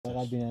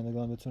فقط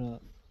بینندگان بتونن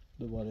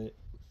دوباره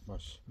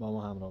باش با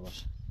ما همراه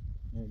باشن.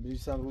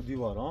 بنویسم رو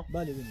دیوار ها؟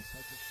 بله بنویس.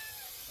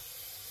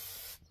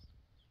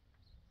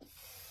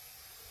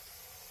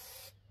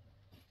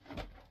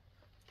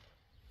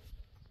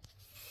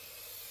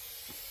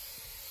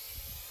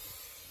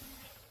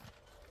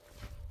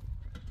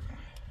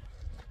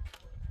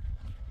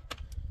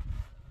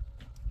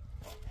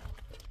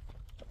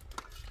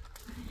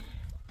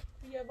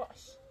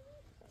 Yavaş.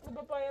 Bu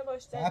baba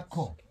yavaş.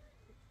 Sakko.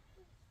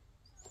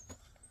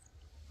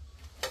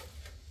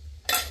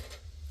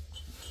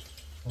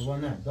 بابا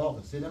نه داغ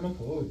سلام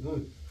کو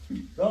اوی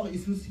داغ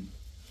ایسوسی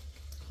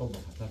خب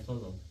خطر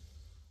تازه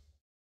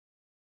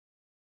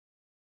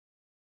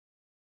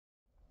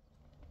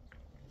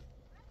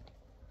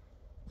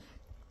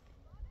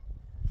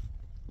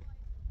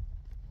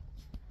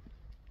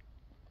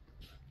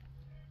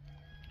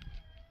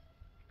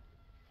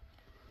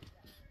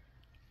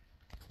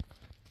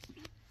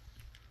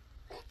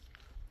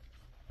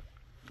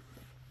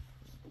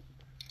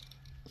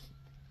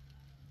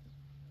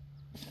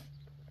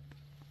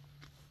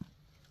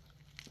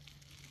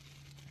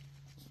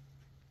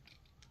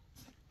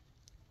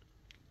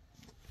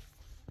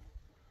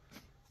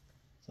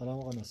سلام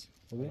آقا نصیب.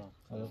 خوبی؟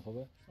 حالت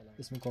خوبه؟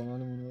 اسم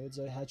کانالمون رو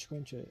جای هچ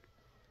کن که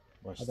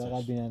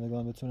حداقل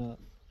بینندگان بتونن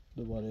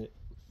دوباره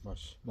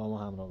باش با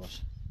ما همراه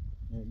باشن.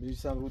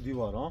 بنویسم رو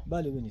دیوار ها؟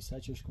 بله بنویس.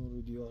 هچش کن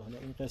رو دیوار. حالا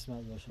این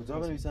قسمت باشه. کجا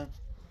بنویسم؟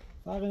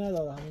 فرقی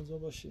نداره همونجا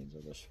باشه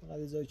اینجا باشه. فقط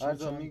جای هر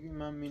جا میگی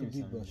من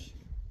مینویسم باشه.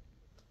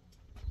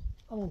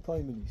 همون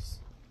پای بنویس.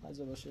 هر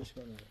جا باشه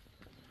اشکال نداره.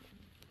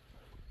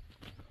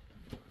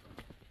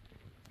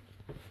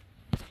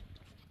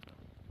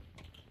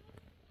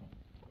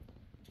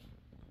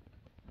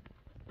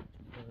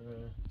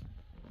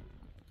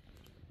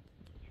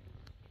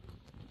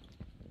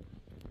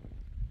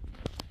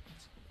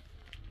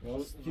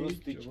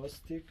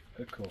 Rustic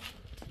Echo.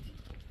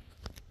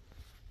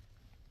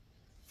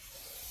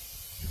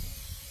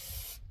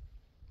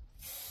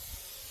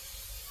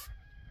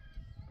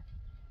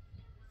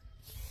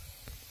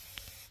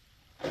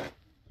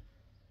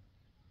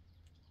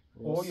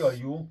 او یا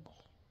یو؟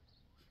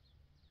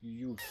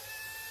 یو.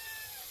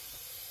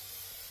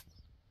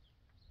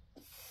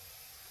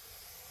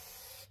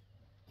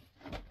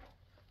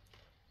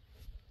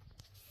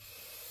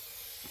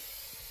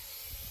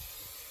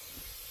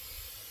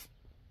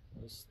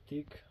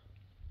 Rustic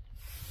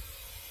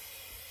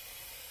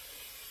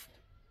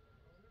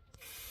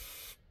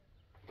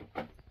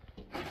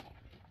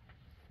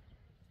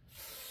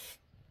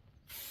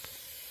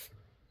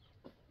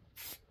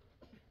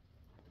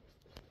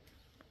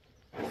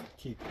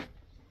Rustic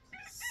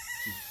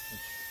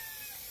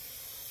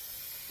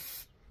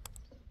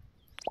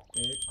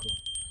Echo.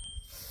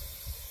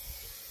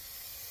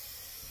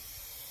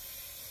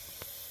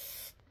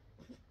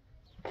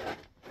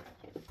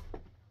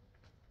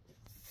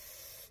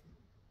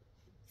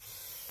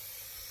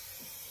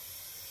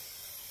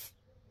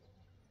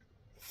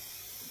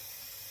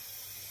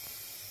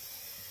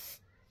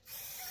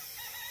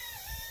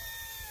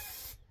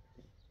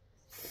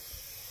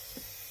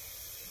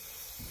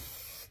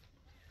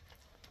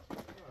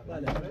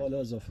 بله بالا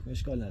اضافه کن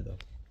اشکال نداره.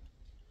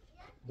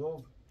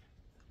 دو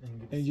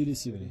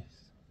انگلیسی بنویس.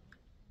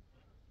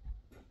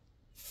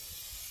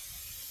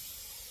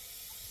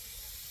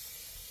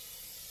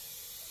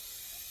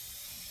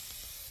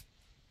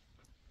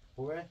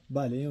 خوبه؟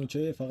 بله این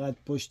اونچه فقط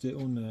پشت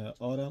اون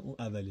آرم اون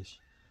اولش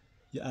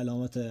یه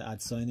علامت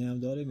ادساینی هم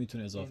داره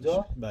میتونه اضافه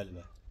شه. بله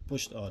بله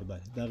پشت آر.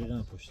 بله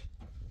دقیقاً پشت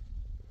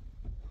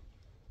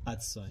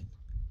ادساین.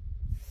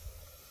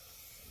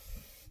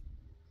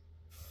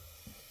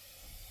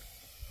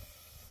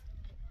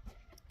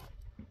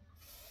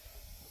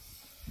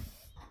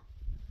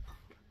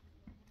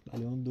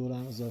 بله اون دور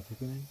هم اضافه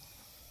کنیم.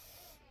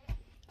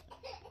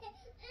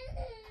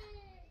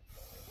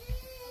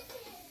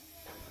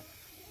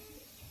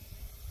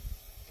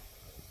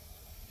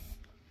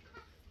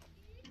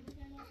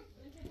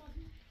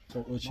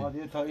 ما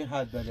دیگه تا این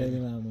حد داریم. خیلی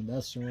ممنون.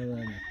 دست شما رو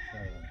درد.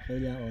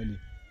 خیلی هم عالی.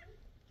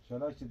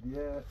 انشالله که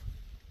دیگه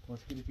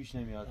مشکلی پیش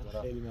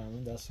نمیاد. خیلی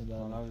ممنون. دستتون درد.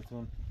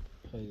 کانالتون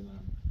خیلی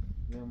ممنون.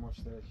 یه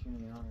مشترکین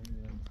اینا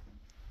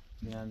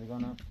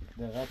بینندگانم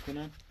دقت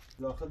کنن.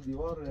 داخل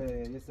دیوار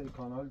یه سری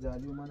کانال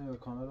جعلی اومده و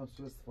کانالم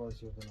سوء استفاده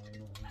شده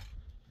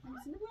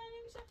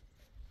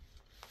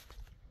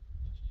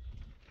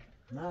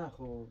نه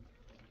خب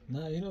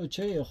نه این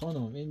اوکیه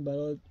خانم. این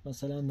برای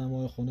مثلا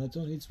نمای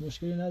خونتون هیچ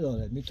مشکلی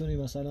نداره. میتونی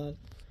مثلا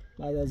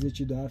بعد از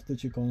یکی دو هفته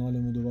که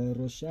کانالمون دوباره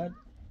رشد شد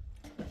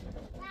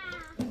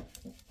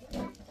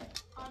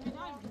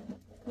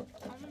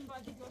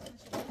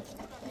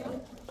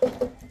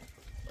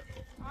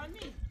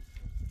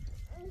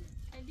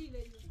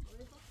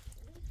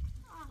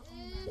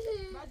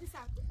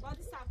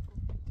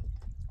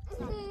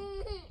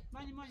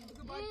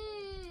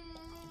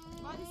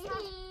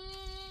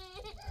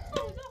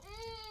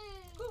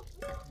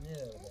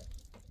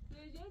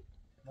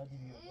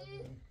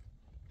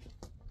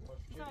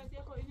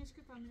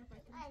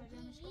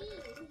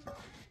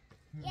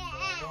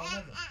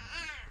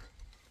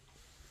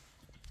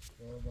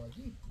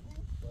بازی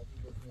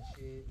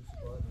بکنشی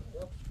اسپاد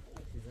اینجا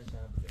چیزا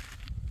چند بده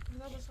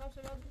اینا بشقاب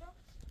شباب بودم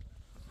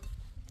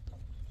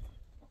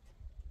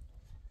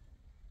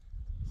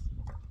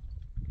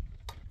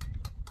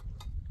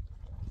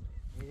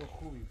یه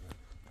خوبی بود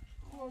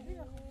خوابی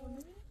یا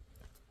خوابی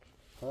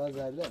ها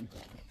زردم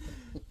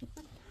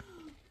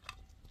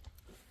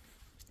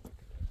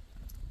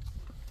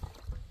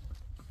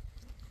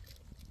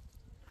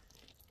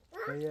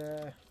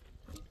یه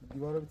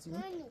دیوار رو بچینی؟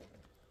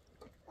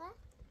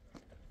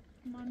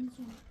 مانی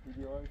جون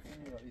دیوار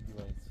بچینی یا این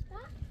دیوار بچینی؟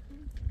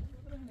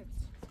 برو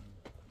هنبسی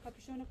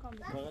کپیشون کام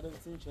بکن فقط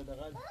بچینی چه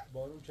دقیقا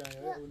بارون چند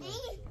یاره اون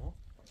نمیشه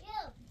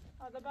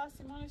آده بس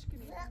سیمانش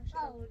کنی میشه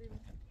بردیم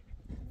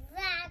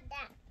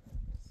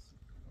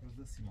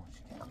روزه سیمانش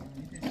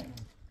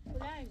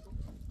بلنگ بود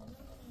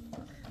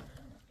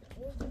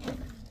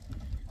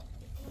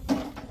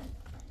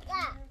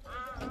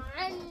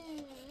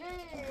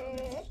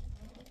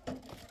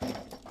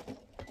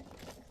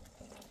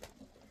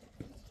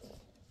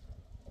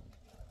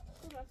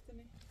تو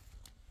رفتنی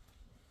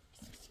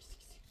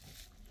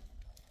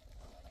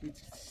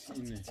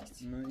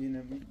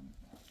اینه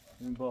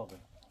این باغه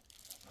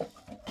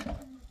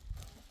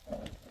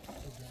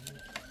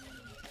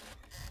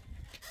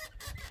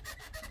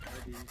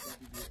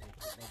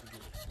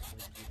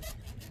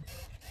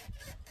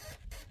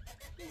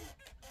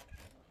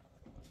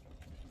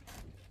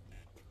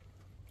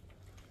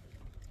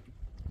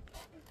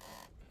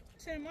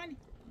چرا مانی؟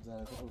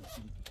 زنده خوب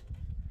چی؟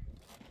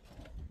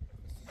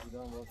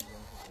 دیدم باز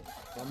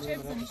چه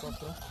بزنی؟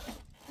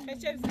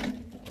 چه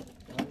بزنی؟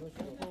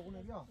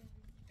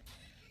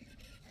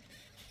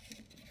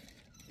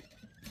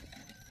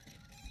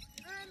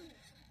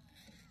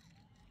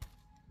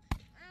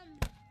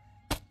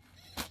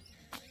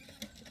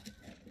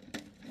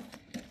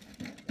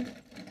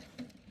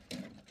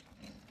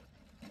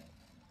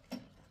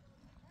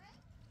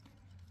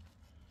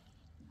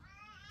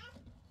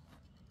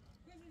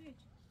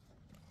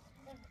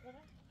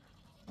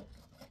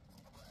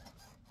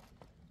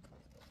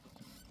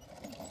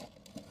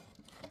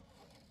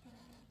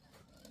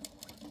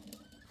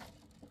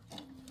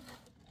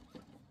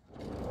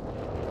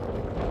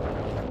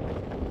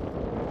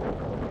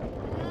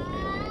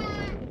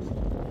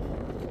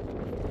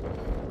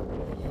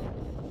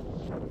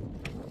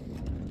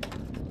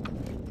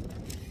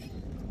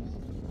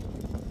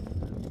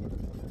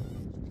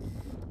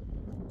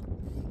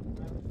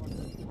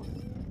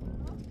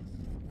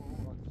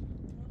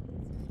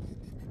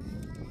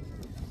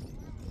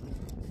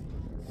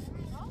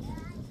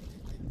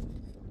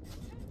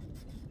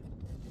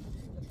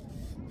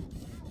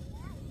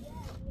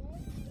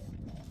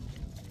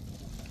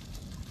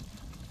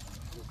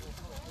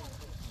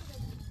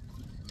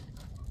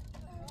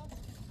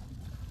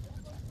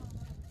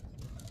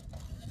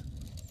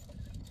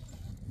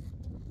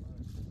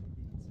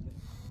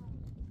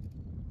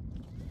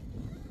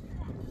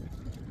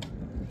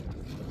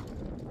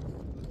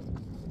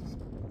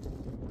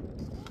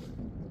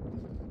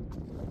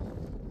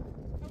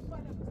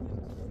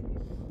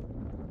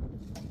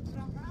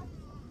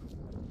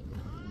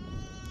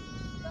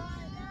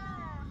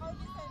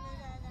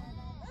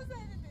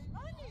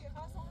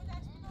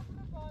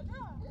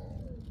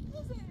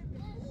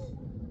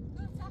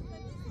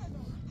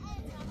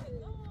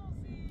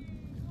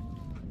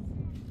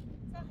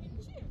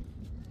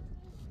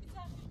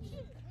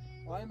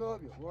 آین بابا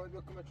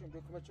بیا کمچون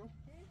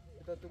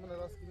تا تو من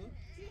راست کنی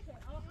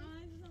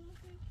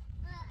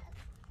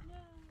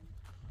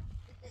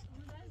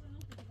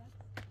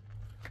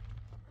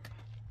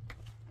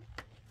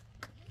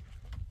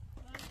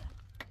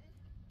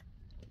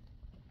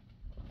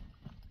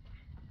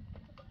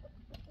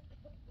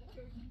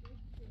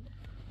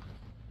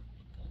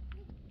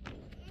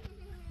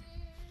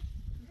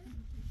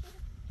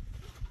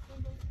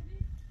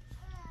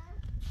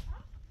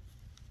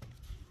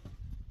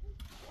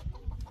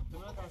تو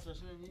من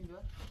تصویرشن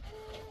اینجا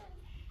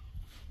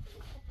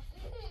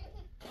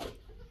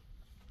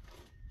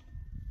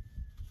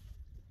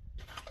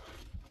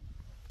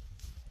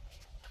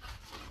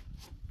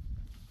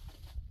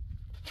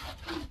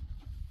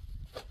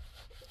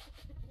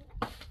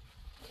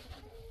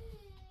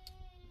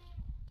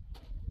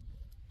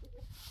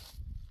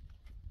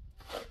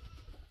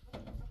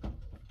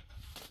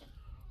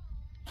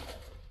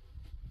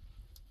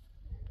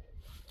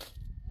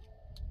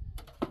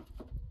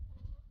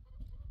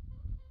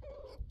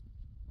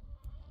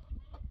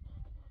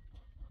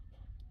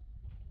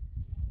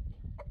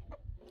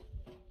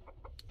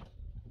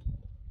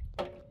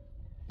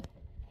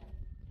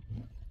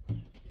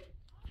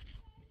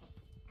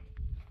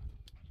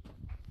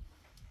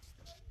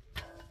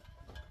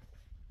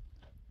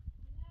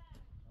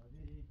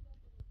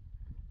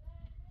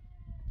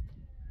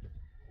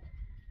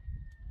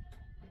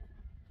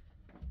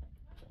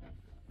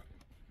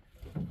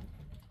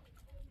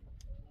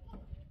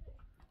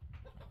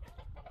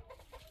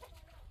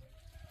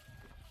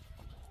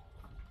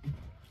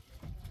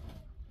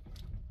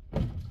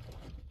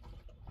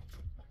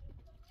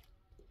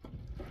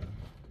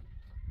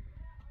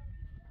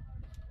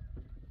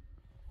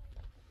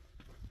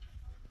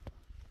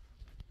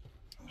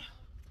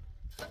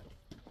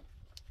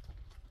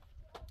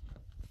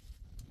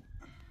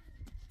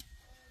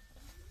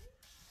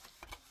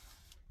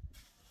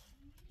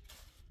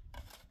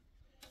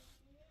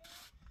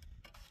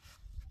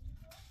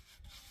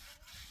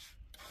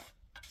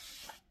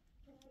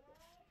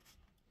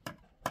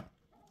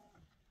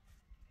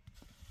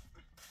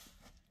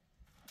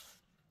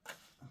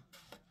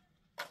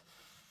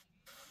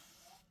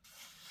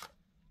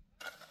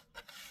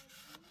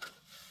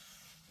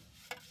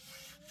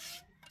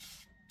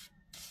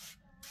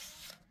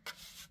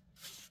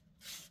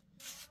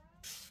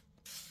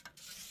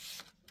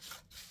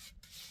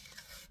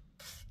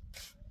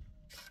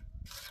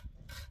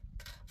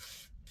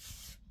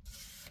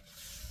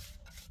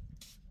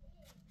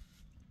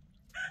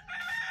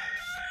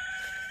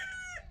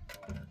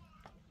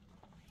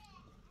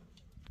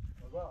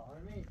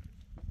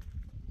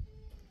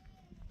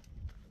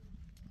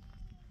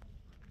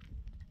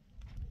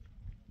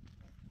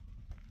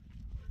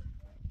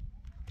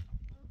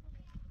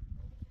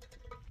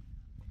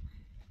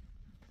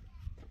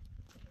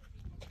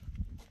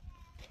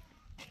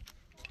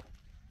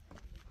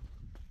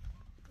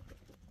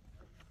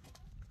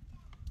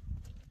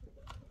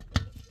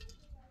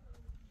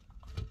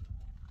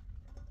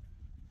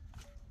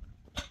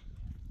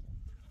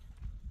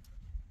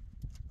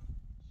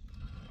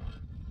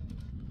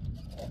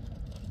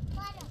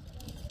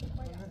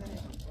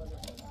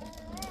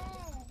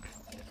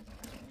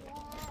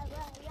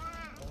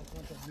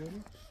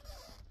بیاری؟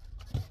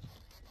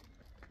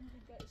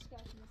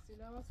 اشكال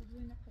مثل واسه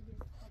دوينه خليه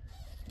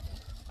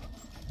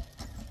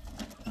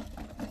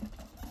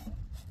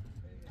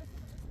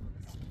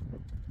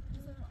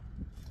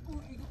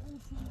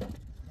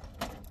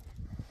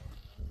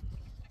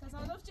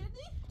تصادف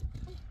جدي؟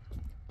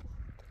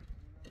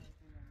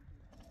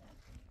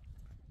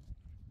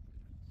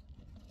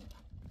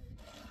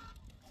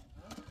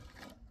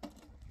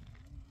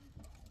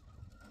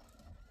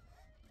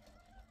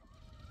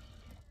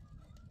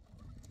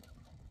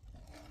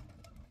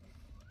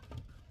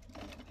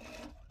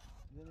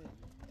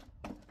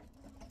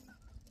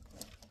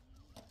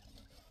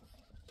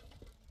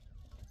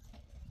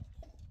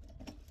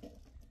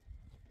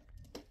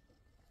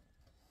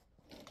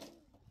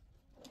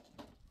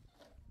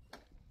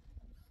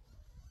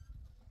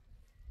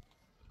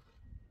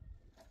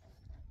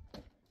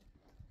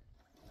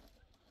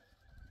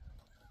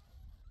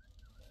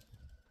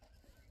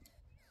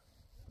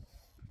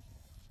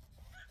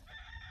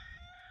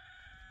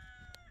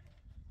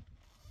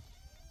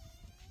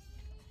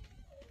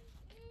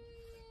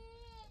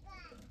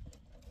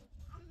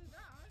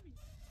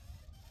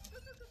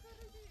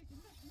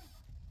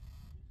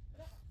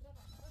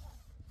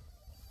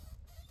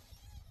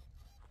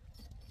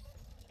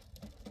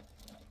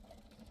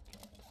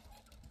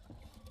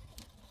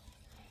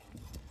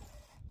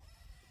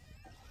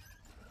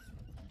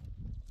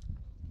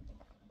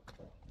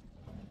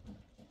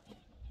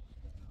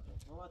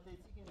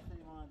 تیسی که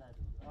مثل ما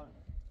نداری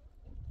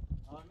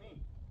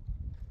آرمی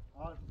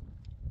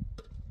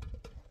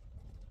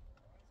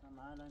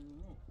سمعالا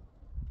نیمه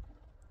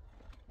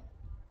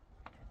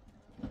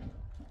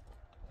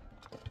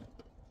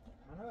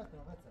منو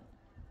بطنه بطنه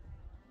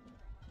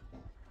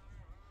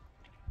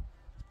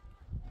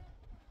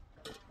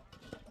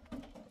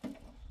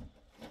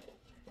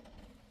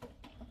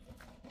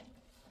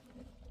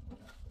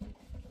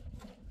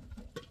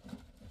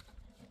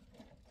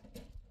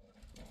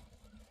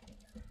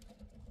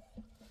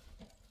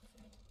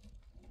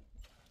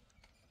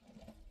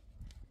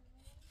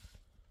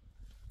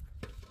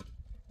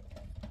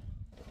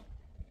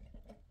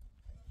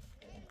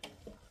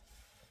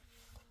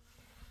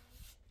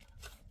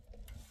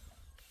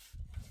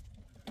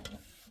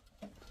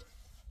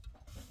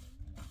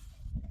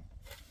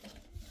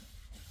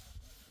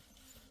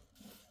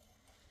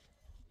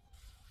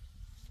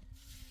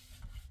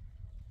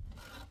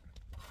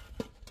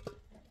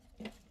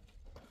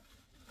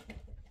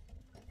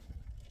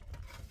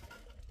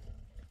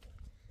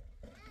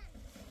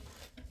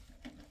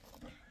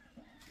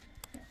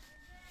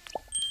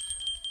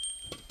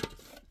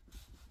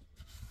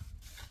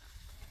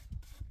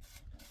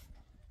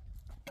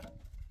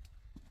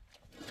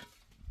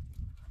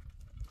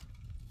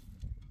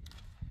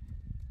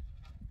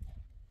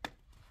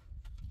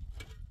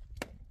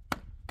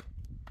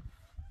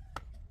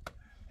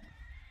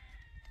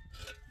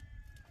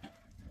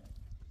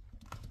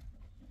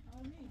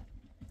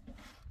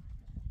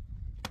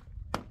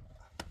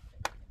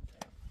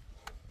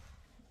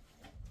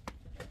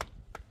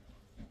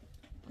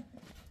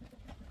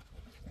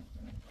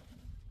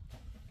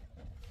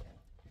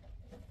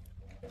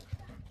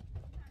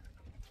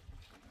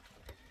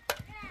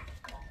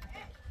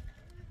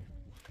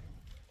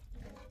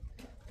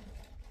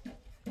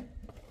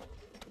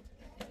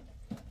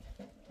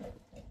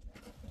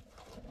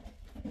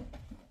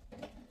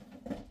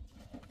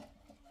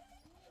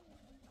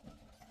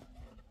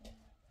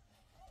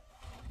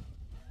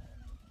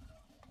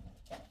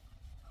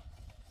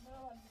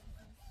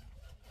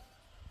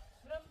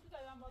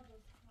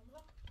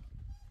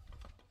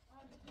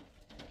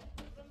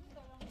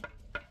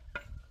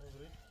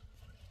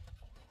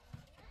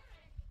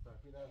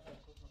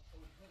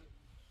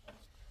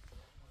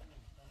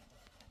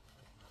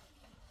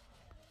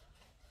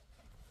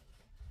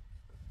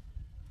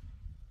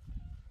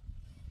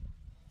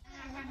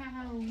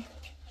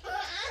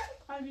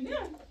همینه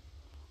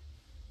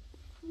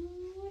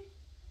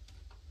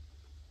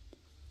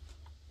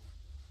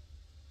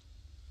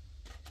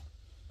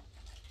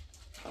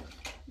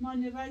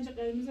مانه رنج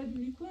قرمز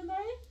دونی کنه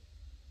داره؟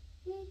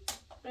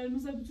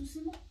 قرمز بتوسی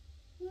ما؟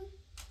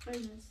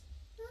 قرمز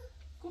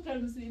کو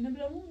قرمز اینه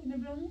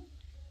برامو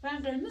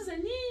رنگ قرمز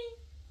نی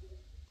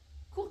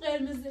کو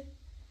قرمز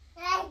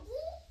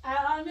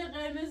آرمی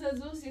قرمز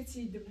از اوست یه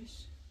چی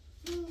دمش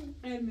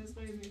قرمز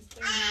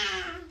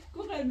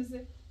کو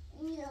قرمزه؟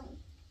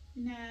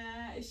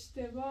 نه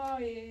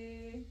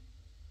اشتباهه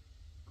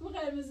کو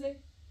قرمزه؟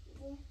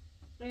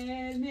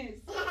 قرمز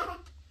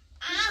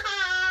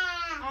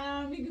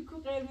میگه کو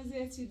قرمزه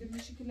یه چی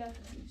دمش شکلات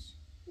دمش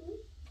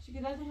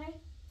شکلات های؟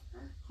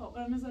 خب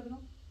قرمز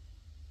برام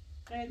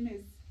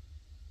قرمز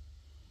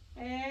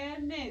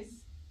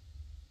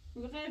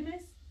بگو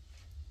قرمز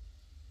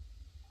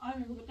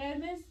بگو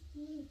قرمز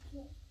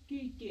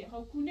گیگه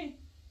ها کونه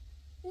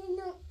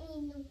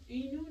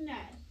اینو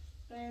نه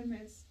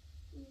قرمز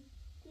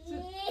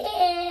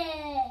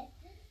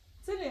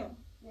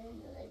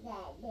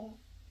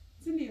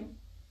سنیو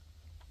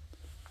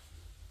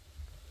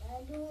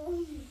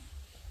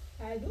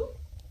هادو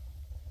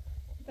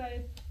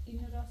داره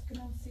اینو راست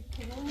کنم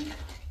سیکرم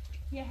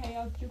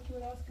حیات جو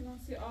راست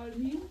کناسی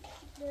آرمین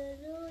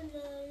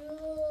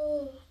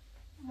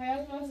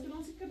حیات راست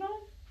کناسی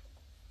کنم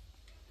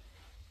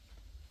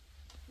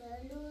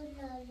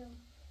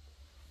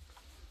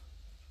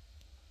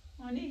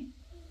آنی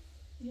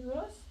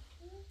درست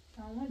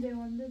تمام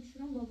دیوانده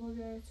بشورم بابا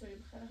بیاید چایی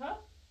بخره ها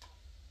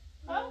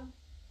ها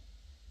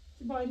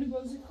که با اینو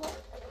بازی کن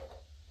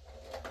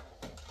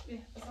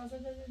بس از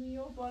داره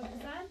میو باز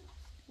بزن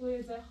و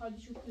یه ذره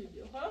خالی شو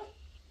بیو ها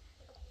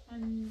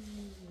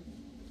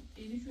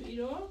اینو شو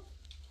ایرو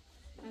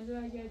از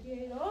برگردی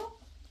ایرو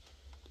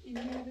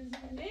اینو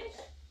میرزیمش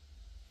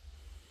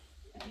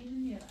اینو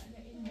میرم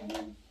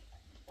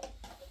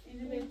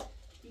اینو به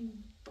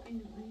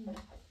اینو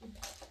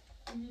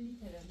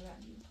میترم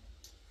برمی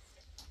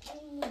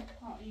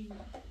ها اینو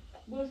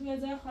باش یه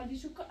ذره خالی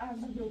شو که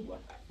ارزو دو بار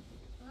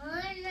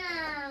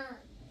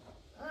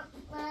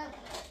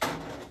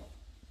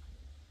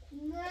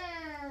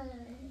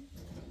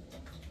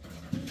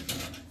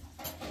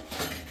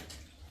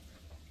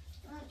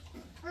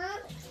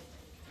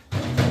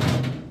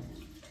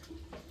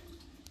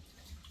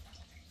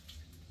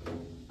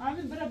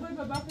آمین برای بای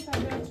بابا که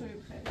تبیرت شوی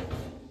بخیر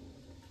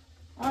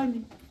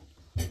آمین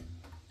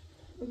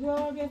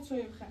بابا بیاد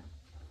شوی بخیر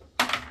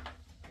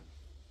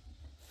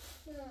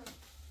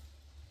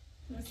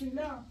نسیم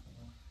لا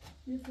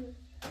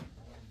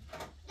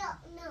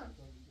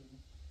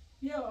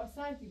بیا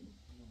ساعتی بود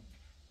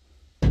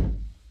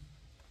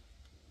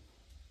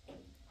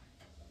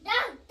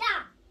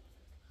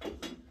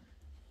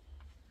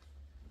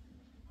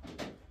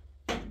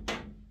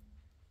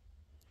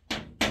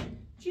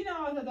چی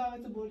نهاده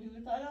دعوت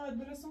بردیم تا الان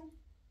برسون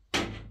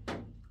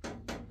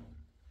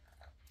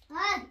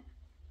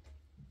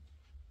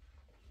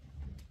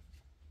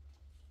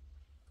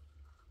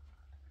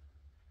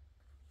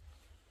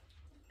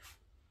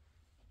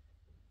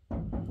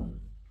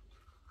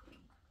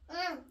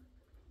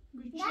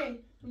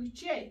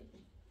چی؟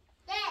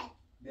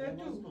 برم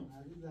باز کن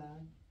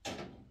عزیزم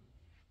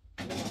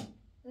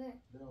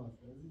برم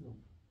عزیزم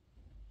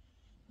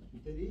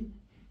میتری؟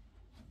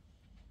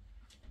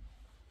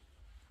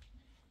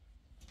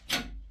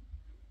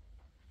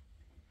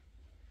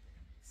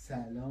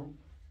 سلام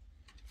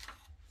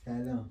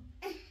سلام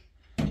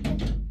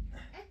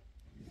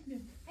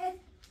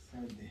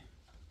سلده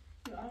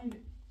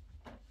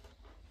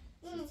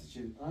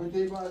آنه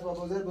تایی باید با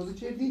بازار بازو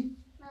چردی؟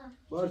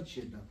 بار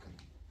چرد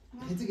نکنی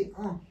هیچی که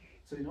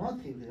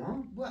سوینات خیلی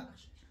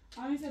باش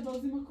آمین سه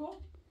بازی مکو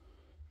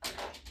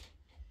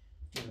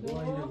دو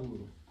اینه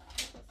برو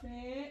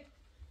سه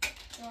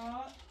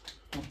چهار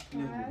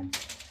پنج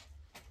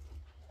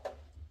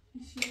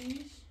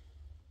شیش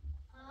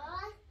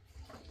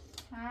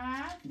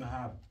هفت به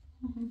هفت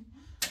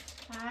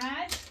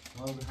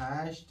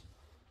هشت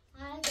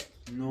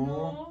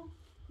نو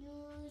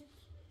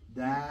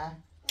 10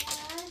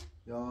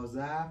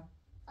 11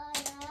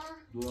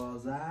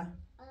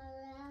 12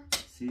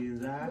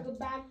 13 بگو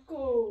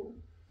بکو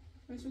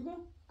بشو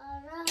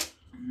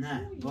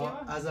نه با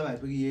از اول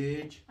بگی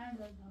یک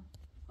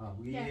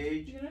بگی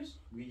یک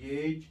بگی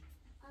یک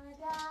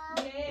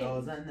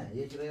 11 نه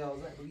یک را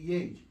 11 بگی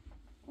یک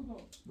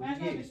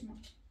بگی یک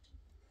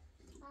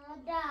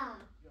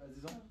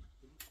عزیزم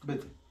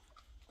بده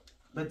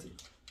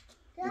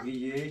بگی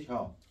یک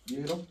ها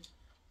یک رو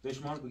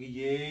بشمار بگی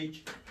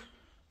یک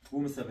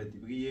بوم ثبتی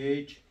بگی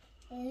یک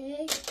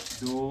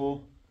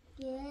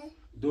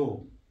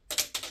دو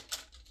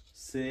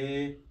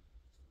سه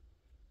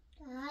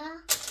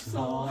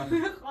چهار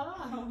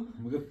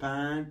بگی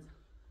پنج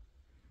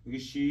بگی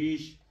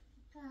شیش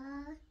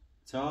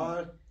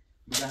چهار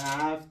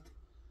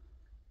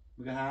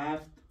بگی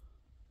هفت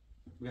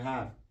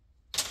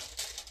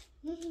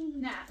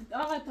نه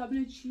آقا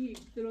تابلو چی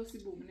درستی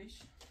بومنش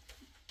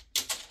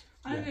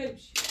آنه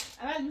بربش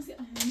اول موسی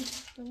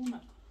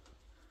تمومه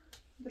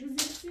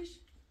برزیرسیش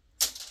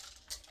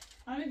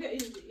آنه بیا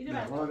اینو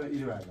بردار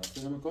اینو بردار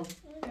سنو میکن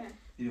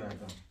اینو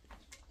بردار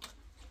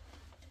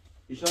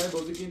ایشای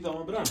بازی کنیم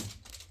تمام برم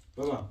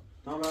بابا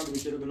تمام برم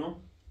بگیشه رو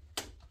بنام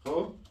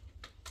خب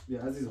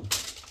بیا عزیزم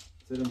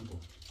سلام کن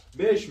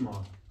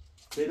بشمار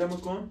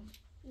سلام کن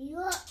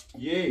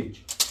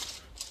یک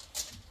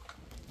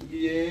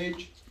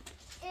یک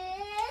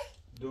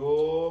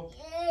دو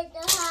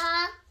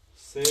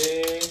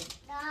سه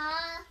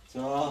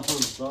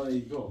چهار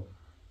ایگو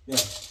بیا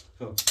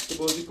خب تو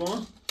بازی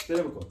کن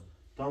سلام کن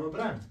تمام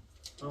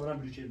برم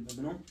بگیشه رو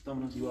بنام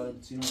تمام دیواره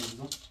بسینو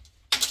بزن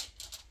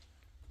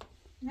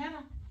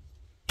نه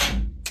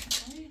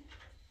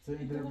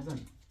سلام برم بزن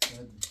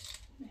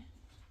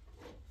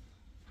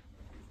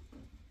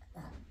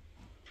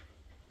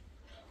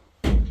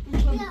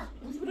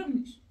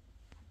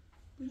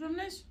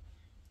Uzbromniš?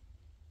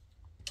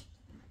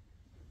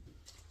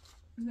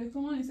 Zdaj,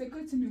 ko manj se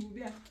kaj se mi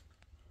ubija.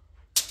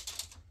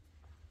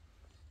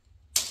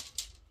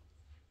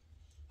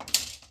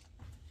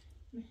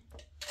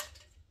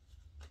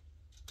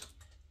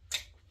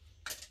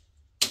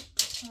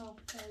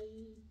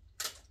 Okay.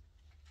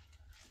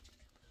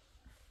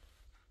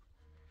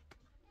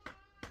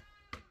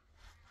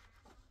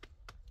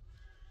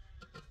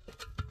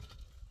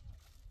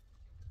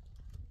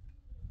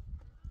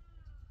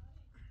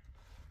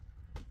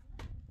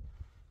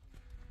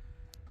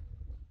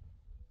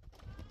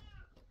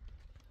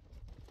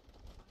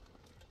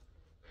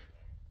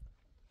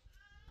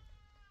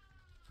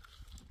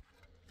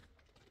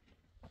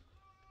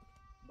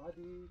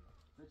 بعدی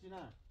چی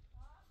نه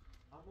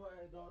اما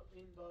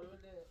این دارو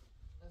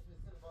اسم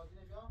سن بازی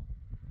نبیا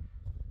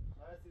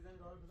آیا سیزن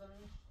دارو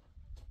بزنمش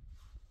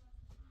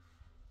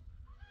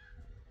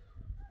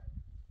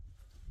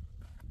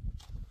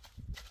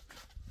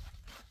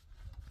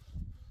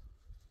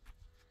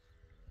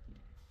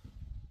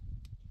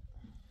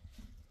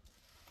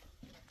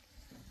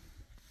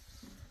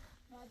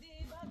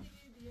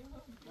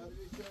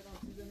بعدی چه آدم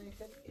سیزن این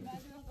خیلی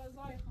بعدی من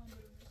غذای خواهم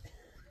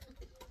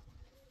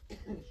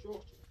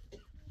شوخ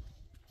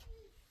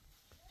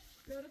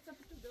دورة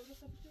سبتو دورة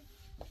سبتو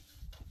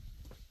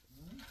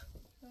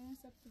دورة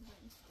سبتو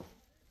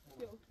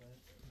يو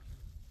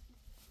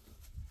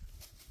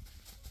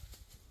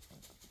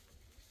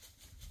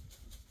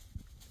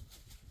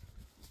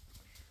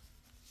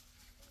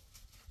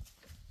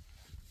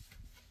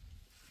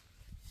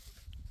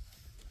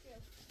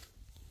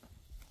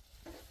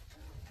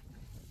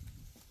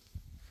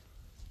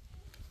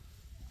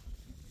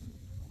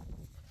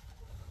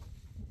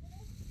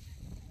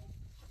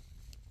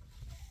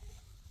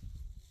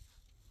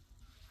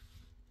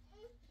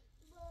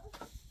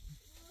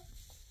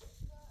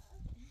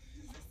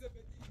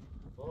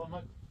بابا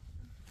من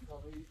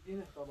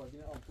این اختبار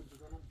این آمپول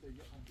بزنم تا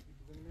یه آمپول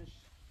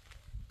بزنیمش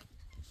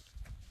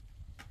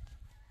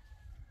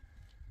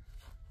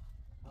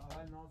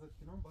اول نازت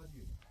کنم باید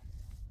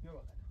بیا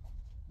بقیده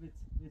ویت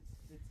ویت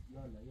ویت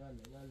یالا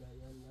یالا یالا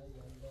یالا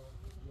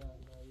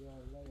یالا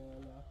یالا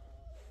یالا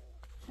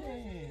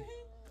چه؟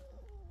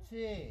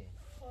 چه؟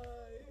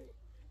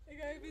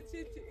 اگه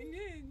بچه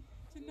اینه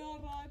چه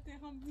ناراحته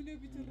هم بونه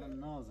بیتونه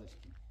نازش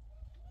کن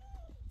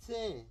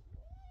چه؟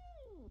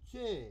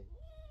 چه؟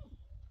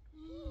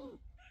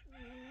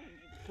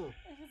 خب خوش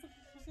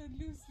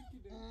لوسی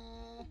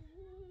کده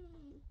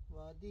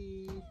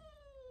وادی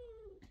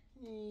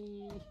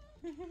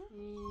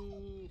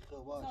خب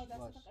باش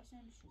باش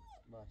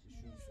باشه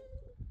شو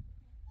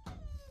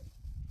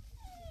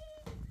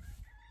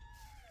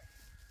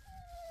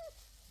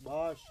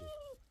باشه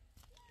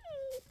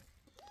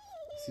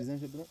سیزن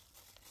شد برو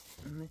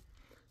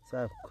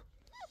صرف کن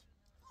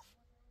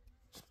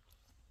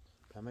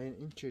پمه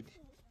این چردی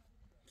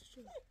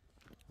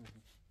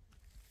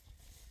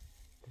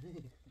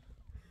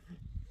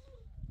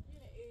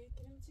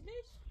كلمتي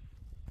ليش؟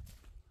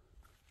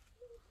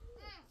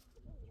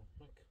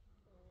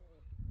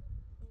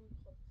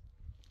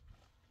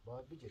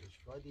 باید بجرش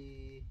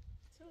بادی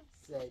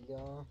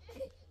سلام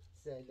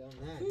سلام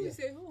نه هو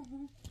سه هو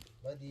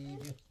بادی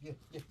بیا بیا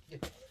بیا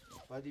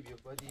بادی بیا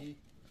بادی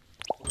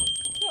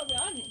طب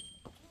يعني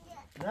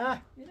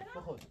نه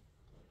بخود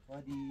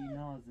بادی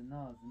ناز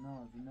ناز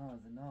ناز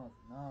ناز ناز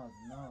ناز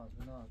ناز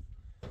ناز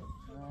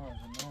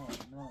ناز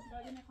ناز ناز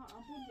بعدين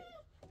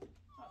أقول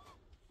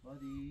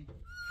بادی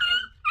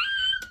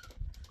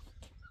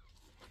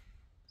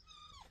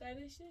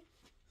بعدش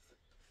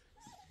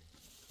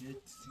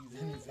یه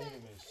سیزن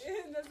زیرمش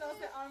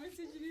نزاعت عامل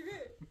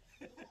تجربه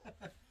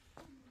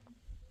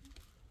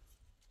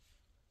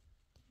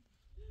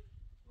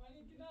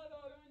ماني كنا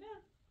دارونه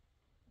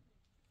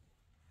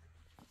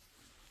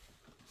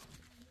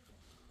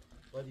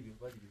بادی بیا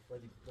بادی بیا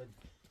بادی بادی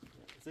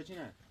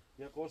سچینه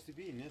یه قرصی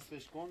بی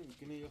نصفش کن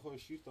کنه یه خود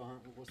شیر تا هم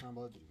قرص هم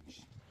باید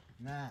بریش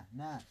نه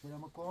نه چرا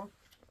ما کن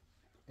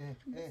اه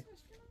اه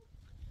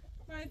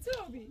ما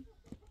توبي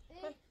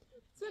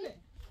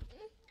سنة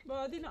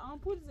بعدين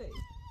أمبول زي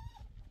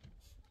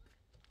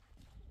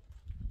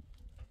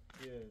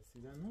یه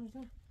سیزن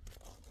نوشته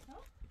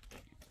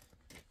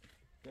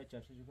یه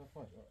چشت جو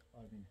کفاش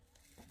آربینه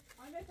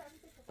أنا تعرف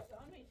كيف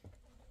أمي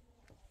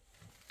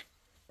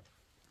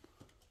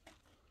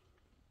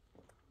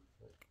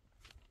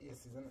یه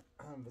سیزن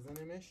هم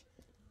بزنیمش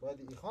باید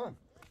ایخان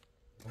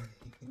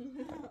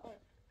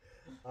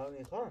هم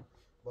ایخان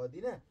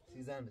بادی نه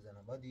سیزن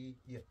بزنم بادی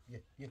یه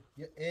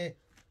اه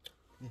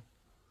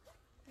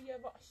يا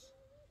باش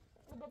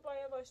وبابا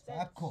يا باش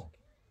سب کن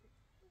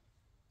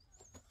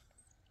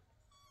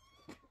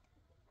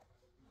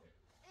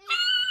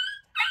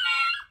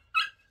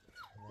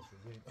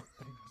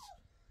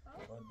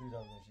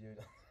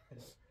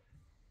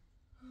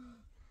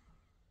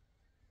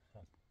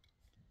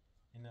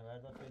اینه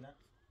بردا فعلا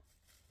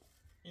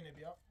اینه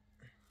بیا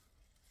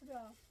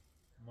لا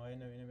ما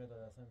اینه بیا داد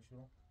اصلا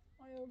میشورم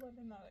أيوة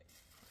بعدين ناري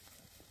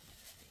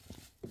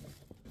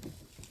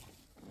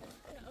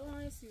لا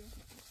ما يصير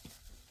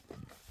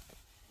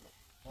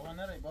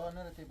بابا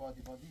نره تی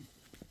بادی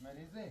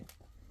مریضه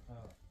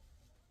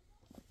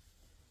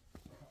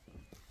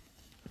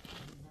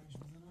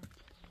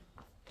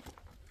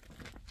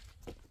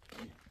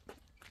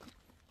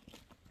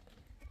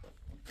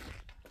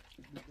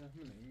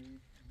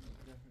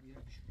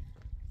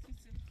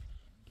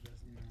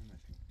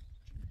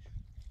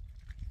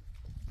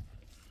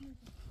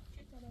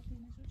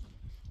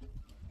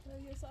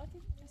يا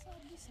ساعتي ساعة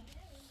لسه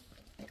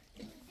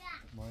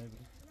ما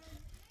يبرد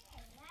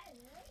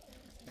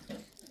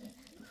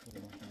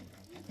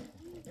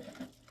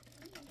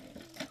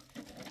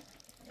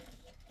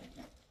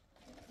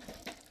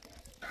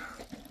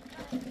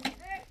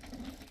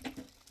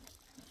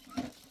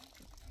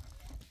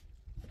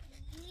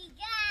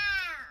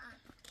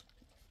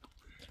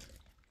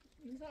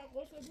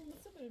قرص ابو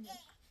مصبر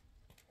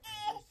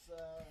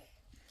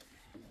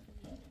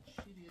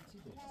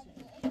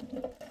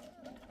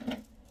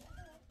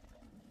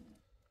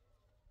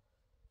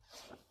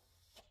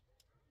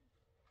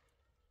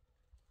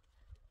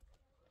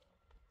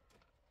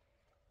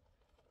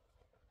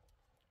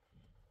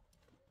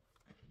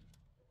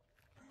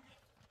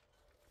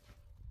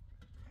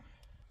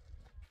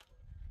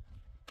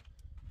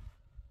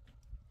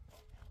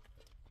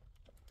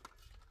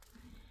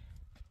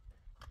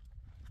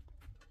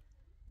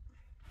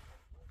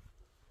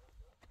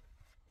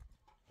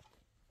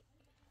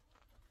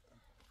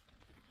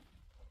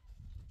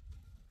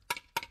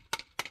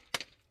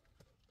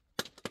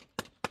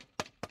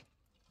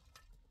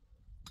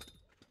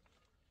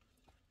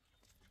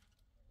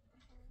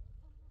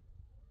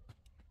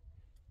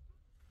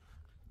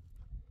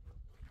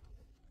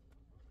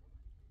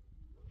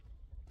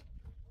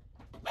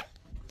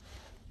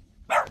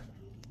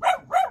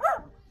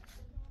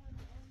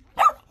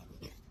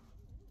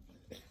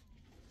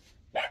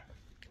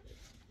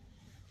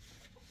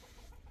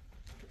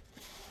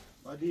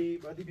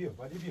Badi biyo.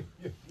 Badi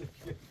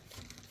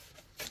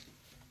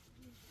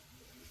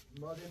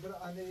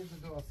bir anneyi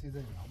de asizden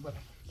ya. Bak.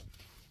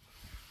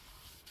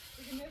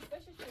 Bugün ne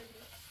special şey?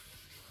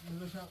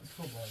 Bunu şan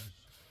soba olmuş.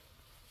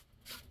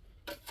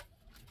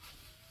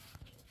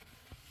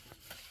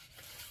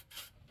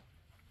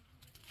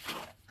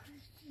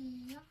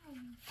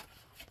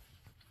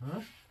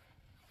 Ha?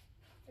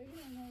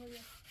 Öyle ne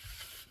oluyor?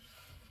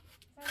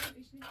 Sen de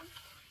işini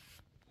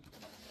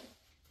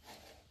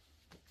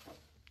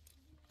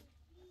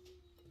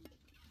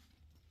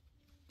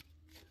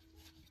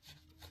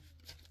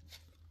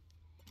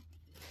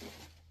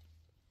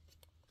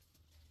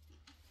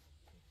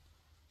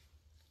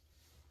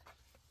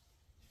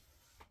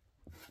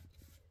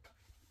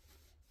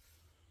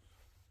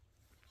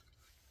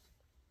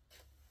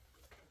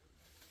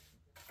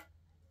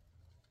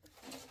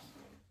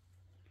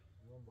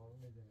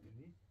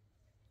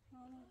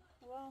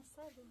Wow,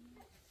 sabe?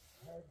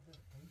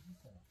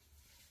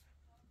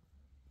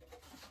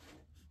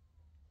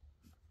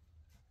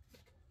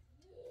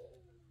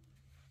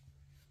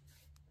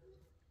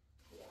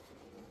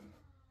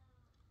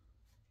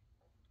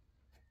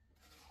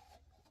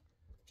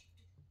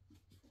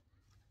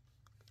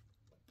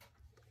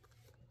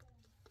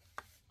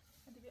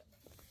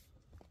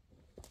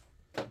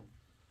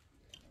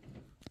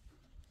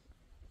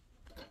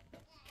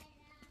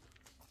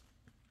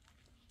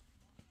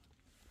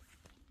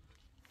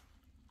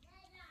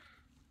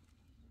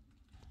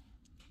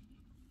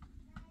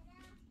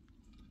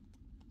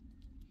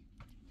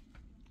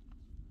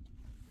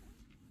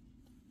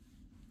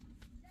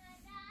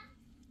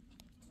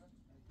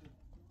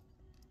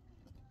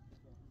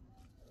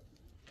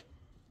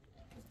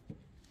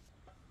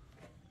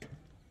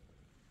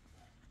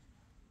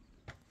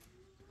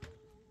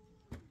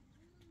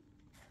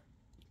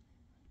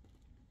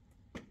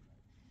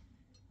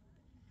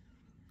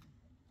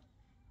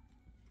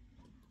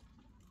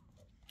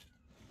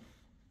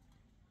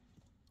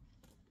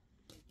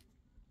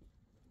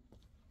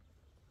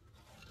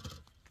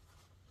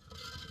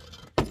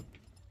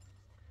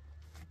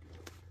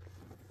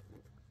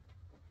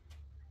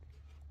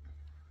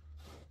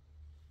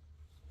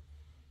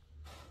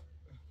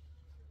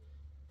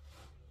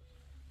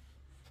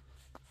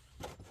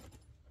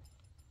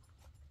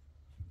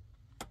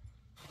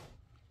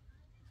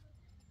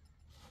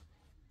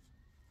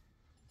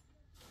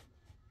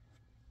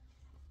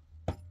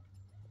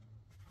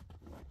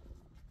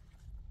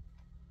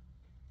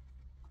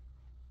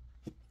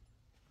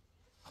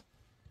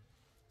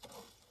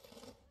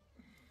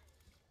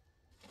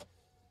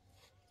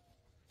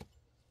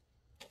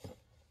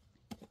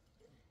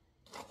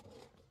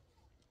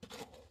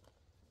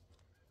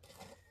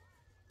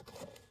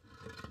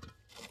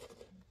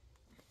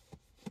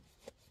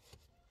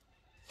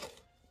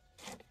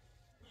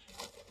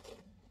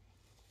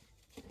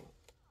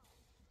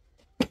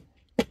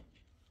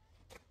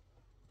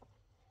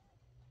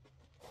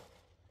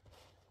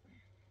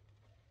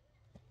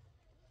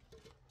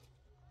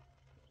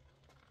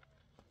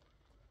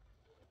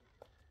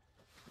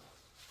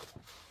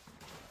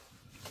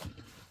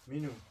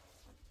 مینو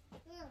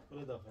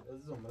برو داخل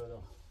عزیزم برو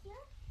داخل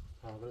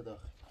ها برو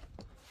داخل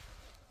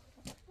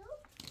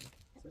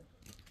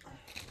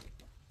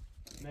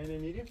نه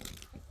میریم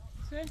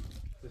سه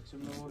دکتم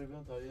نموری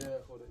بیان تا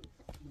یه خوره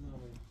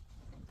بنامیم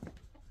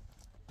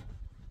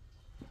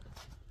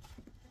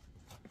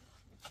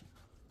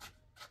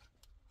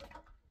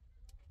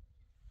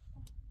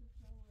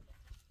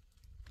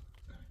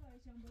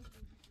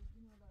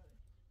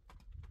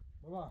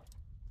بابا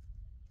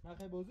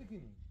نخواهی بازی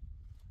کنی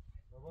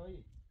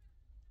بابایی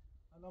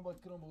الان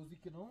باید کرم بازی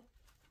کنم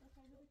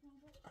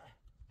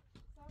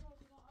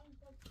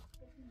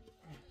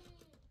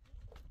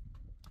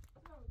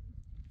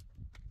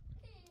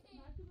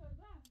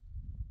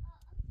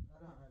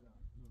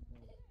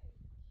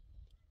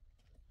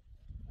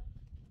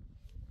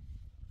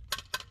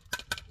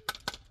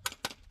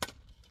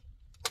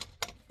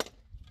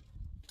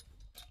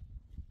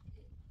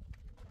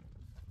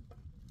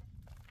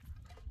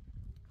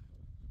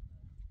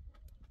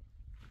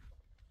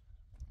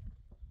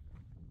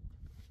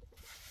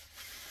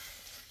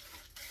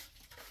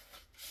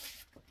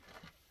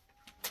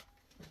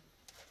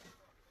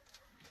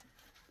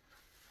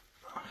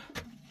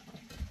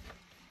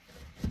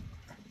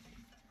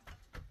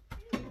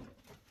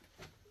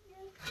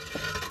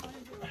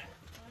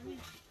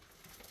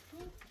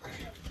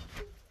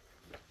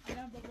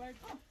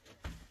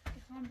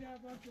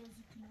باید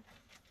بازی کنم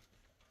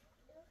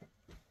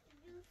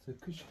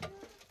سکش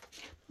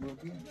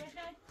باقی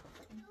بخیر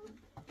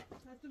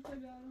توپ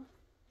بیارم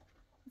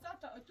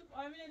توپ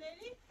آمینه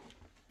لیلی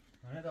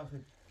من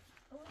داخل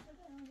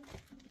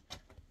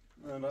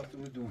من رفته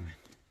بود دومه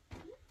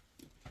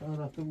من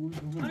رفته بود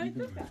دومه آره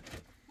توپ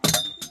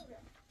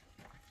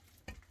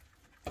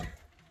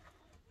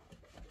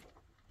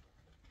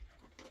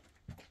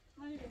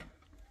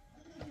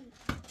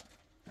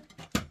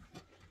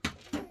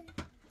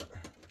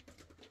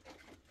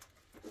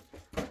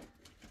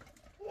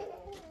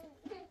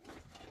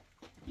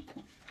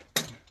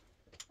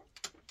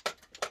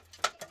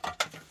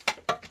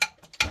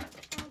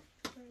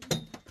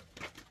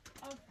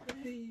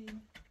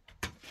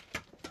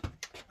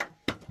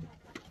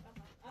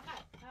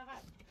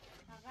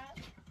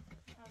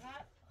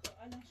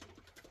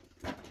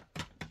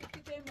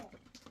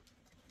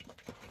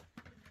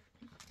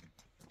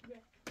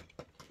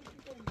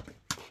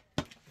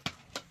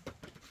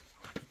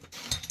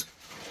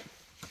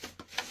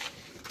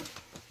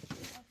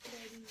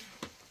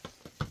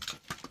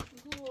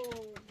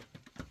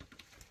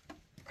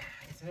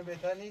سینه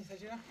بهتر نیست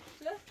سجینا؟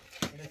 نه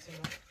اینه سینه؟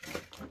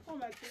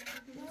 اومد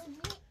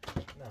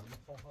نه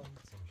مخواهم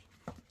نیستمش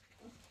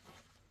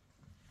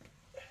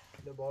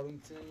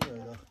لبارون سینه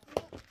نیاید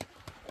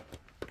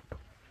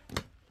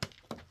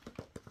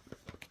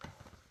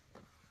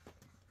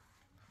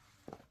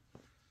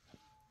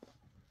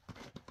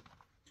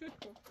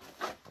چطور؟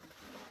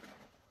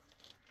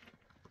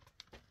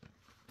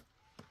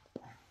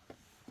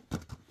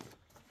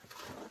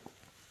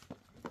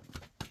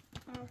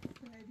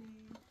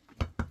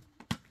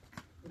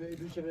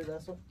 دوشه به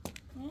دستو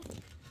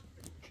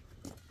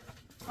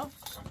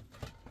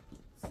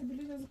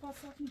سیبیلی از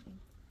پاسات میکنی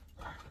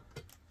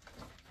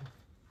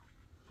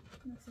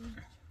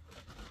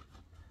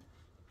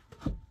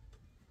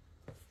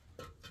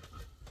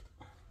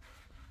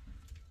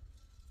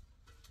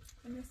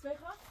نصفه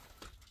ها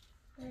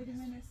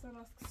بریم نصفه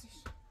راست کسیش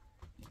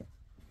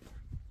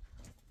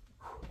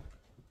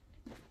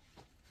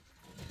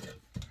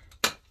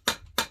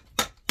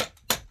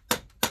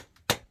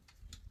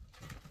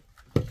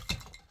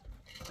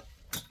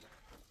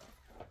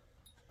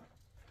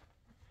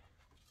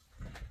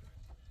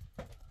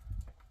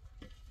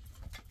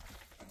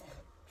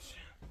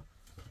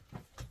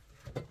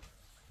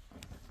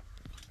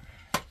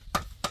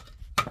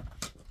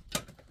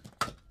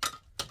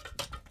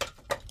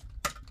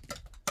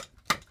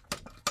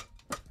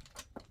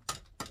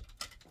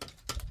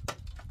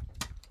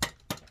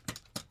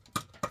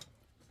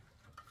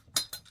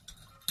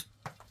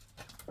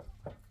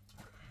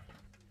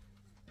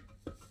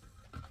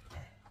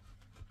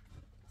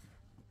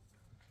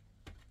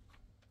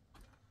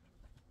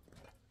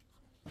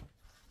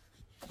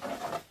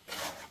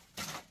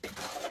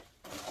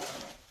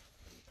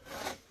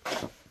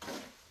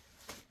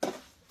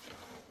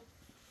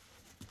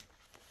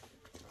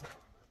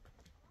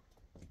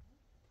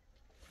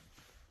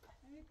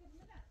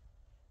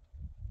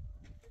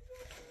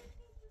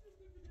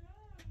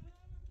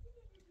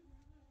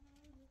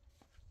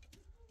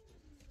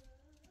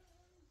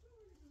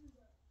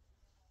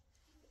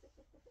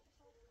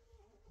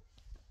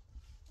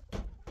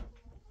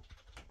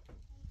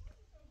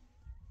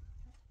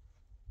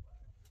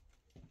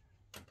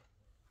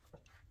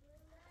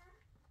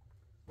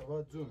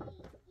بابا جون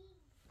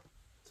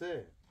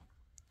چه؟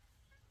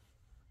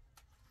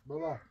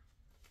 بابا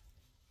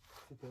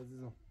چه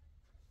عزیزم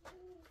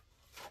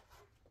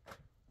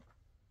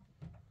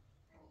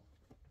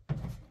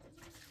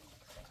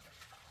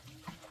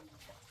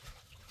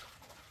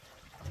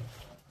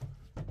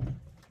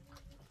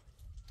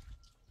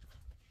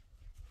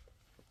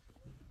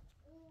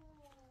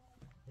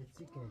It's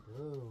chicken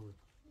good.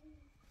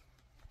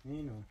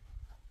 Nino.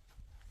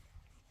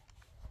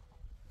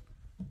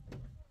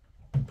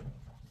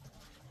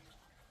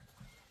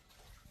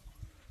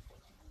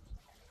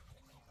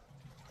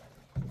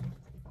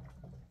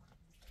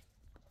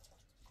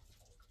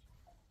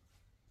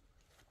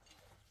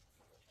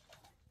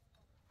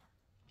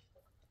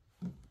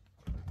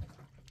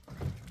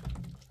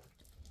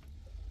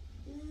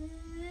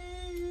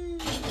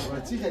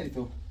 چی خریدی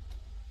تو؟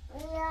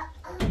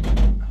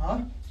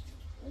 ها؟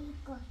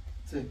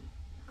 چه؟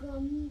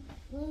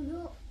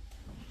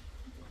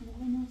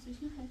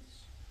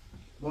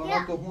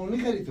 بابا تو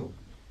مرغ خریدی تو؟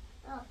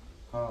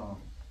 ها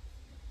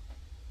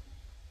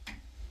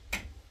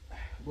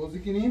بازی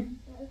کنیم؟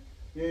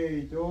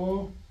 یه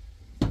دو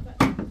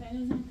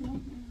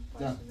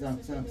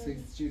زم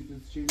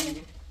چی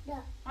میگه؟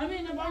 همه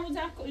اینا با اون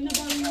زرک اینا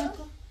با اون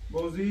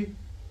بازی؟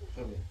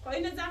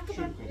 اینا زرک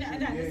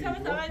نه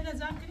سبت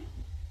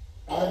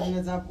آقای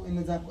اینا زرک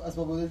این زرک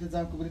اسباب بازی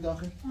زرک بری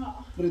داخل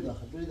بری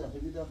داخل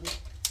بری داخل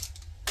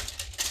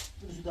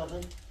شو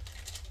داخل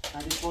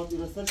هنی پاد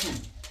ایرستا شون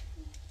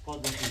پاد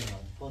بکنیم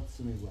پاد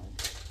سمی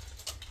گوهند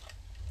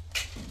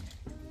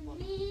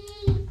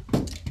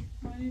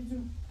مانی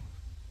جون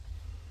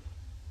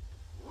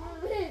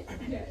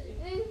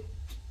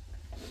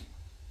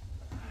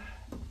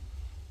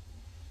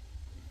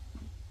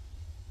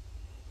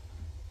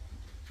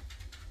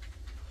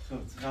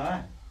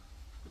خبر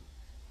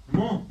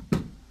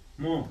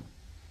ما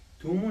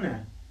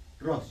تومونه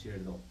راست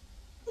شردم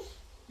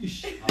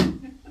ایش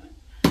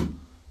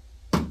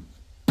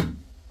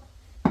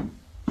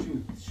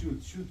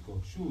شوت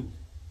کن شوت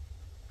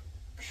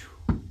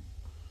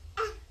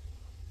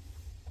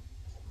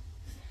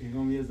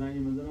پیغام یه زنگی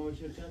بزنم با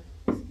شرکت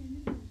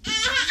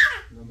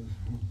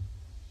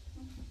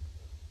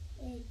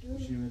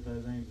شیرمه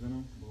تا زنگی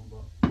بزنم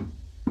با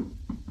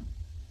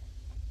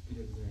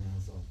پیره بزنیم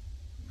حساب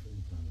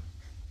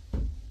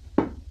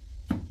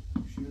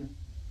شیرمه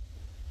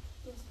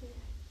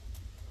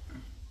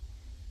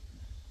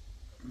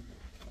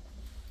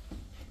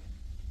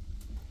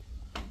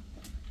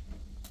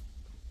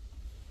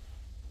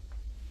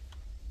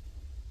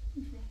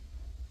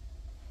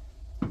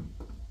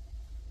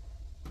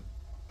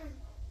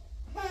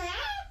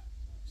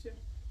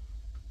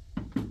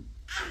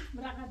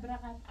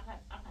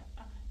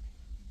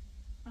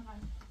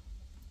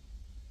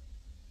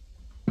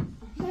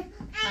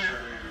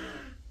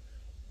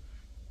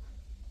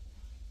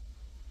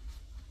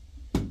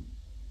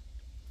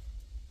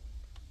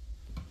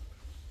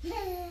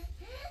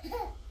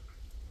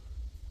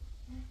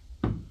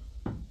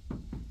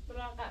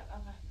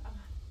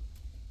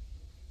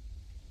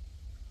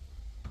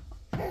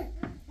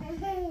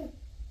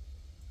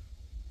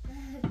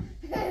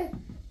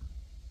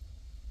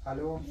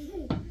الو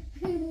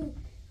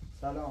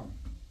سلام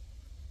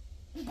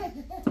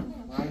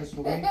من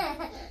خوبی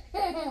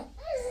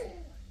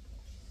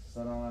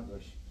سلامت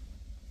باشی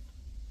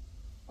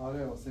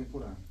آره واسه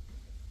پورم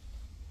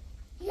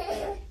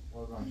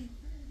قربان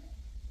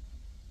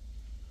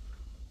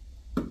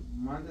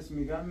مهندس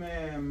میگم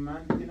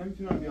من دیگه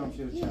نمیتونم بیام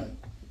شرکت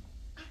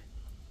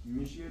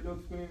میشه یه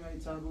لطف کنیم من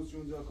چند روز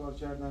اونجا کار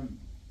کردم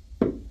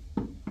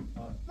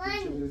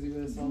میشه بریزی به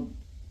حساب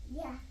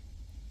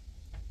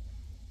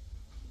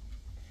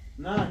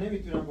نه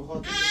نمیتونم به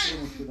خاطر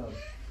این مشکلات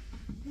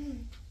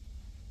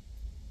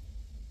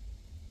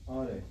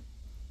آره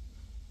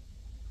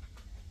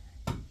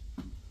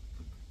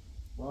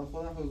باید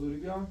خودم حضوری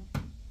بیام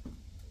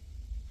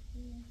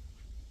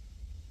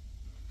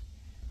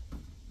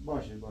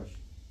باشه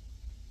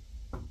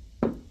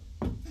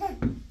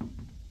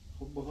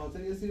خب به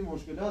خاطر یه سری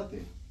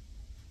مشکلاته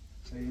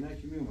اینا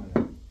که می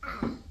اومده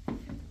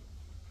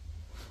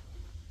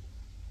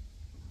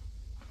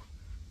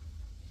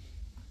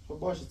خب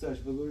باشه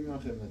چشم حضوری میام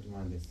خدمت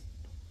مهندس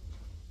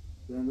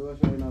زنده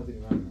باشه آقای ناظری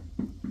ممنون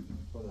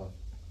خدا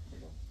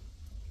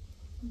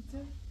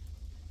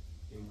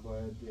این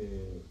باید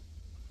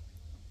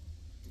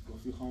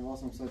گفتی خواهم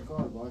واسم سر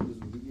کار باید به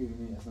زودی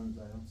بیرونی اصلا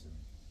زیران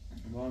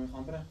سر بابا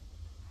میخوام برم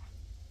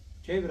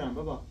کی برم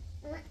بابا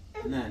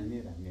نه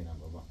میرم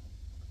بابا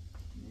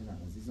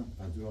میرم عزیزم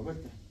از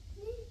جورابلته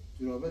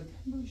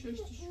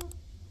ششت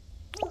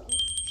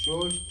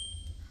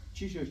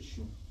چی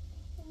ششتشون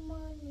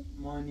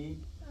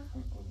مانی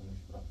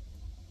قربونش برم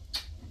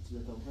چی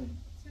بهتا بخوایی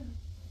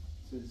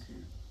سرسی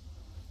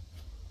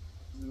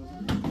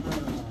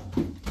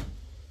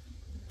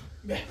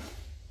به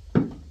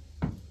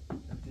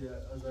انتی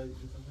از آیدی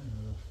بتا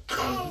کنیم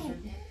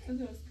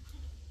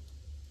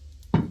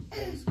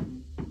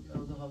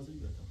ده حاضری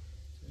بتا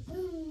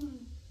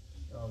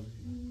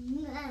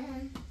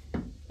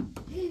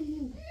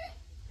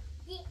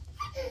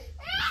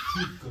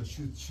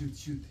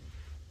شوت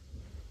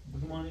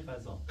بگو مانی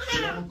غذا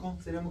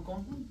سلام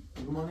کن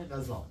بگو مانی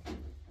غذا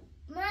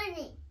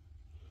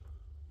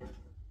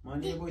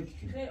مانی یه باید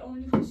کنی خیلی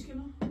اونلیتش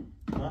کنم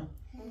ها؟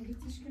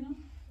 اونلیتش کنم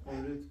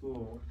اونلیت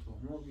کن تو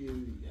ما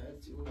بیاری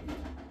هرچی باید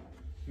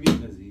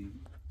میپذی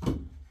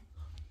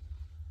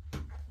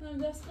نه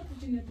دست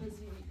خطی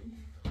نپذیری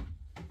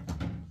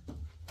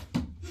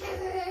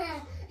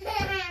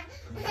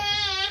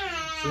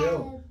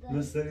سیو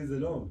مستری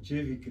زلوم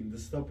چه بیکن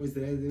دستا پوی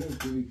سرای زلوم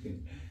چه بیکن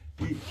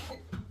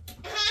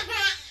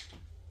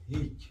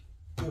هیچ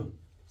دو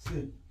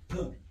سه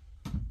دار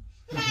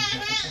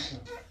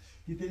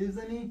کی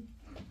تلویزیونی؟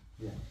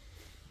 بیا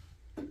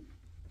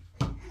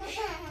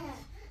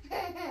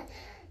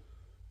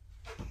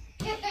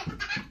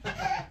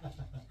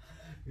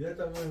بیا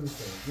تمام میشه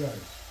بیا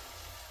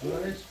بیا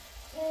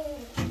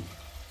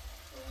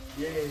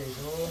یه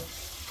دو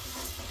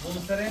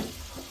مستره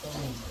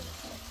تمام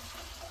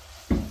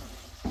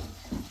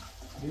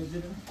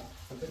بينزلوا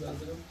فتبع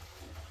نزلوا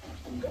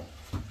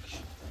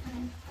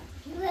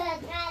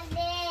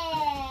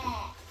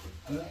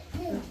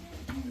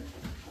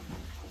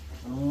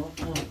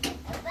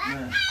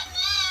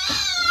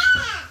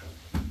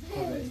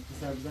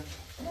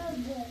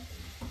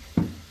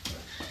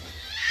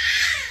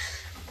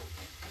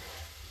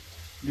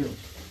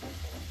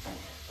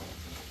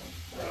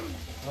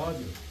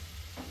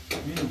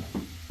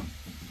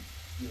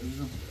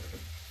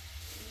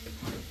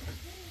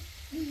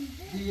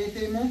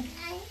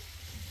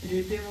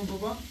Dietemo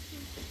papà?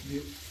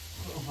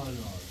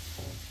 Allora.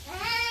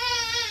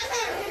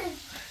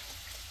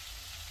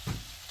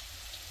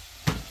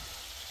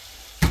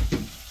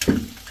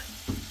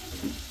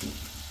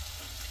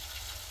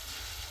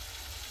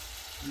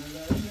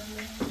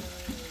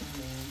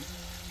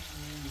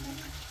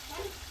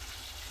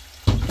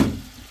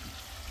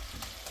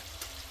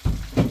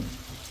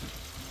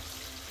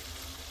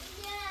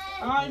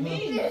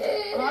 آرمین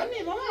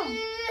ماما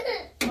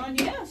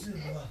آرمین است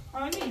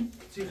آرمین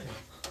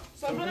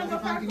صافنه با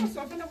پرکو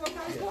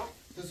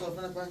تو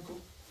صافنه پرکو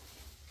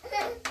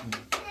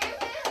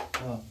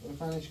برو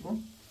فنش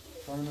کن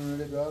خانم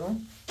نونره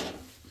بیارم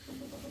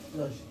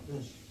داشت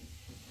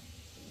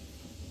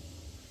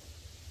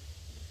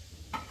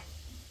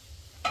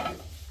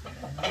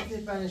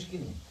هایده فنش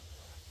کنی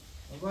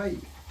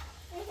بابایی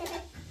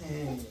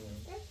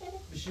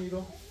بشین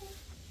رو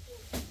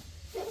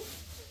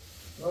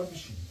دار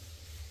بشین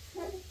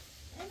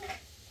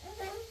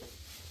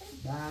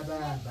بابا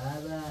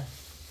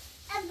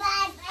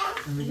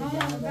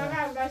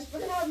بغل باش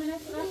بخواه منه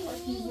فرق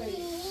خوش میزایی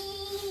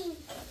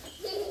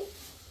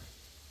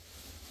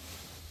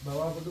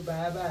بابا بگو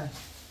بابا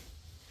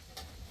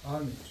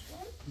آرمی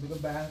بگو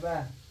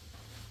بابا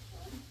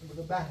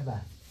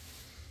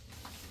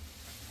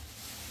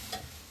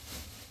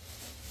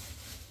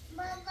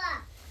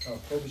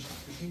خب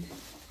بشین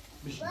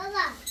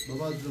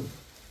بابا زو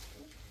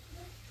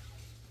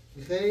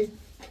بخیر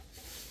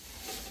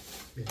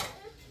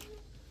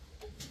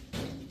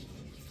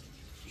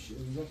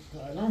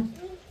الان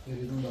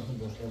بریدون داخل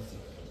باشتاسی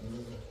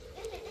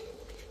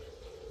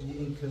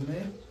این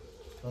کمه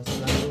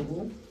راسته رو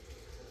بو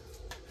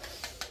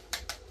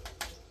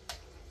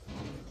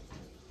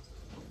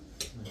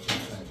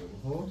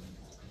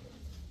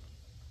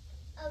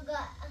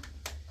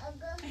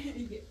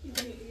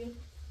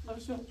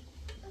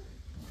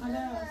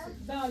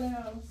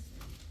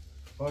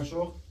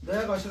قاشق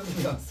ده قاشق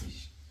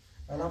میاسیش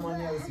الان ما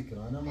نیازی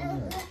کنم الان ما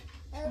نیازی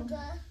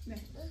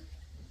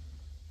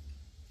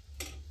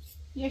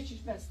یک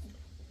چیز بسته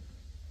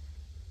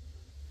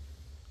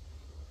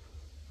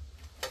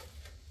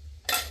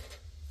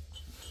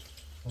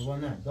بابا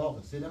نه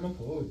داغ سلام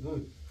کو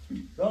اوی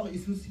داغ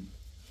ایسوسی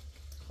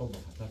خب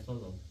خطر تا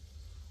داغ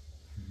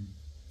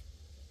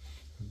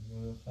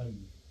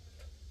خیلی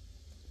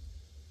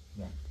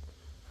نه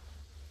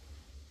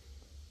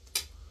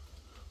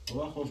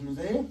بابا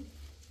خوشمزه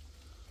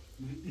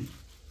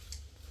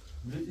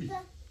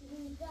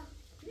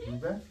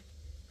Gurbe?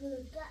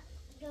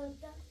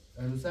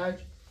 Elusac?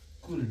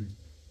 Kurun.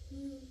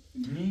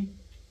 Mi?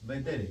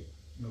 Bedere.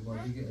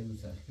 Baba دیگه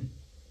elusac.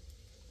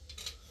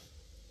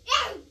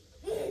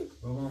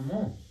 بابا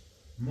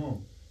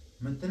مو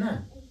من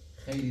نه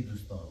خیلی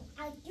دوست دارم.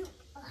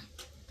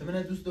 تو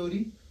منو دوست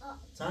داری؟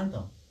 چند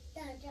تا؟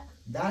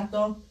 10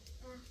 تا؟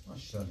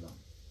 ماشاءالله.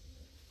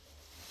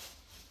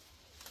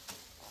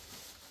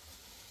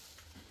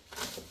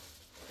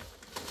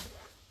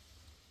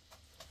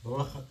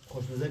 بابا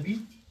خوشمزه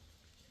بید؟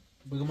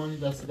 بگو مانی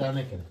دستی در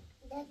نکنه.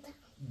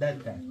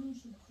 10 تا.